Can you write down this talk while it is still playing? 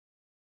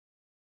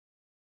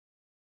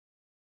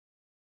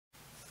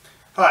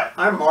Hi,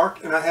 I'm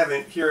Mark, and I have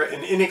here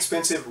an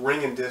inexpensive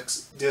ring and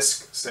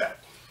disc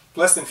set.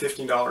 Less than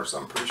 $15,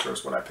 I'm pretty sure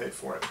is what I paid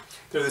for it.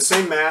 They're the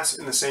same mass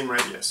and the same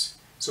radius.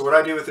 So what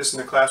I do with this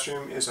in the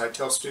classroom is I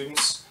tell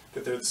students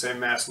that they're the same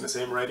mass and the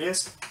same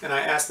radius, and I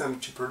ask them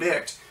to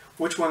predict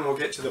which one will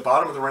get to the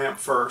bottom of the ramp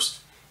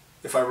first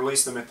if I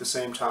release them at the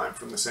same time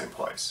from the same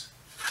place.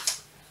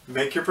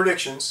 Make your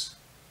predictions.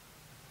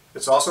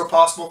 It's also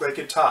possible they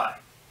could tie.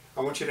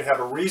 I want you to have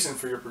a reason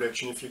for your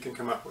prediction if you can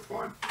come up with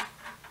one.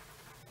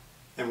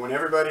 And when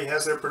everybody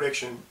has their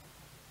prediction,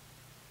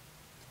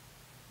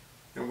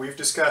 and we've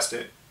discussed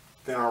it,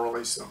 then I'll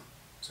release them.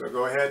 So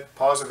go ahead,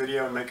 pause the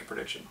video, and make a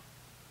prediction.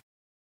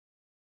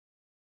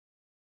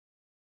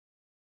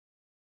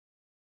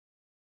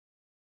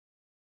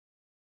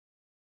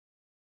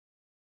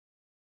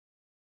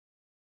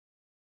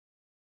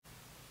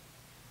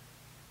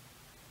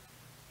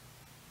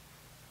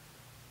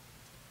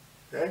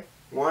 Okay,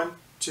 1,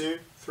 2,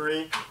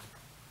 3.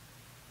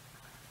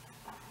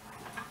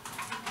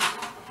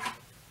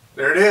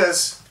 There it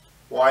is.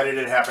 Why did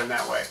it happen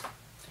that way?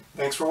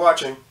 Thanks for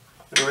watching,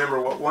 and remember,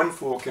 what one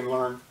fool can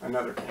learn,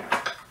 another can.